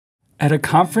At a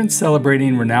conference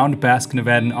celebrating renowned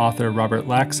Basque-Nevadan author Robert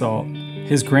Laxalt,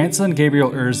 his grandson Gabriel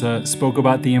Urza spoke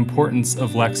about the importance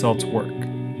of Laxalt's work.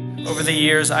 Over the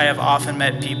years, I have often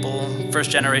met people,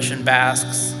 first-generation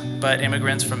Basques, but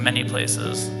immigrants from many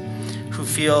places, who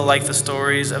feel like the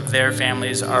stories of their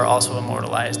families are also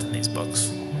immortalized in these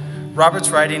books.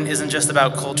 Robert's writing isn't just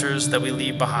about cultures that we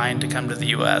leave behind to come to the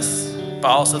U.S., but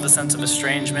also the sense of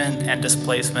estrangement and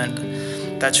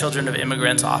displacement that children of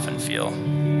immigrants often feel.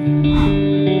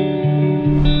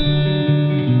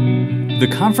 The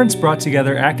conference brought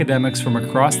together academics from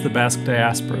across the Basque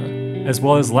diaspora, as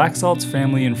well as Laxalt's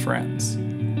family and friends.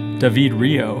 David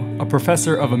Rio, a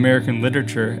professor of American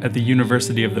literature at the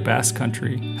University of the Basque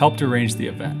Country, helped arrange the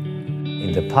event.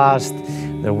 In the past,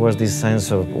 there was this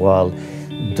sense of, well,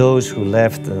 those who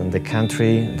left the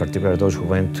country, in particular those who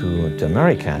went to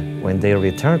America, when they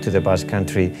returned to the Basque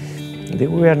Country, they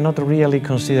were not really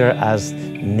considered as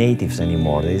natives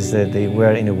anymore. They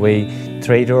were, in a way,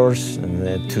 traders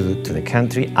to the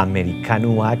country,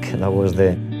 Americanuak, that was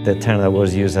the term that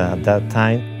was used at that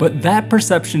time. But that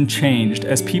perception changed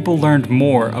as people learned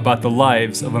more about the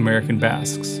lives of American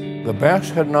Basques. The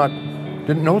Basques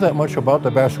didn't know that much about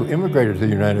the Basques who immigrated to the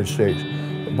United States.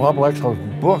 Bob Laxalt's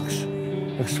books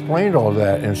explained all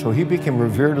that, and so he became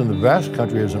revered in the Basque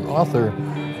Country as an author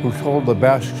who told the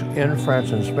Basques in France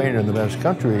and Spain and the Basque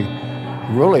Country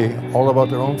really all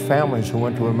about their own families who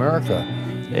went to America.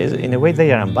 In a way,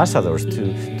 they are ambassadors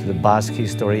to the Basque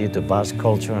history, to Basque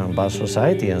culture and Basque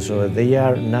society, and so they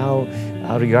are now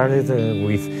regarded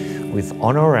with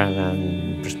honor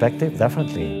and perspective,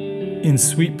 definitely. In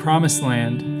Sweet Promised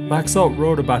Land, Laxalt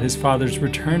wrote about his father's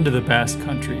return to the Basque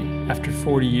Country after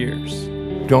 40 years.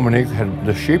 Dominique,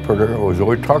 the sheep herder, was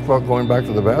always talked about going back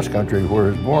to the Basque Country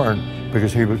where he was born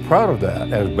because he was proud of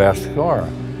that as Basque-Scar.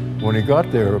 When he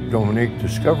got there, Dominique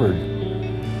discovered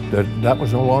that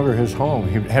was no longer his home.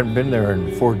 He hadn't been there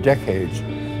in 4 decades.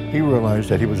 He realized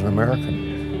that he was an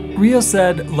American. Rio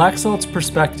said Laxalt's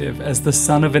perspective as the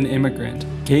son of an immigrant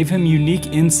gave him unique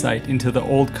insight into the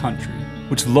old country,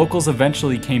 which locals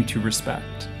eventually came to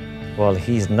respect. Well,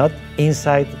 he's not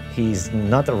inside, he's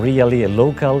not really a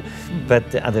local,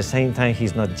 but at the same time,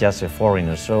 he's not just a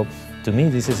foreigner. So to me,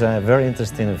 this is a very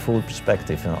interesting and full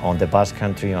perspective on the Basque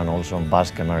Country and also on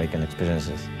Basque American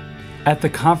experiences. At the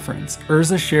conference,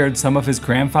 Urza shared some of his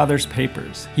grandfather's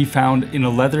papers he found in a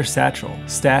leather satchel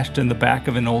stashed in the back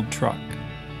of an old truck.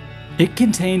 It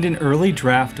contained an early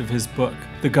draft of his book,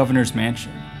 The Governor's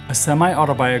Mansion, a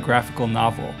semi-autobiographical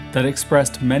novel that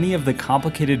expressed many of the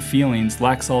complicated feelings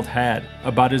Laxalt had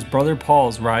about his brother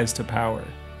Paul's rise to power.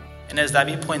 And as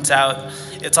David points out,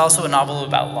 it's also a novel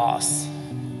about loss,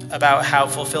 about how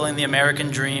fulfilling the American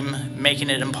dream,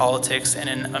 making it in politics and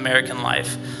in American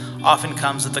life, often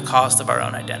comes at the cost of our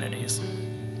own identities.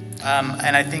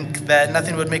 And I think that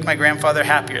nothing would make my grandfather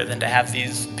happier than to have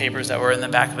these papers that were in the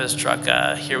back of his truck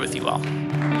here with you all.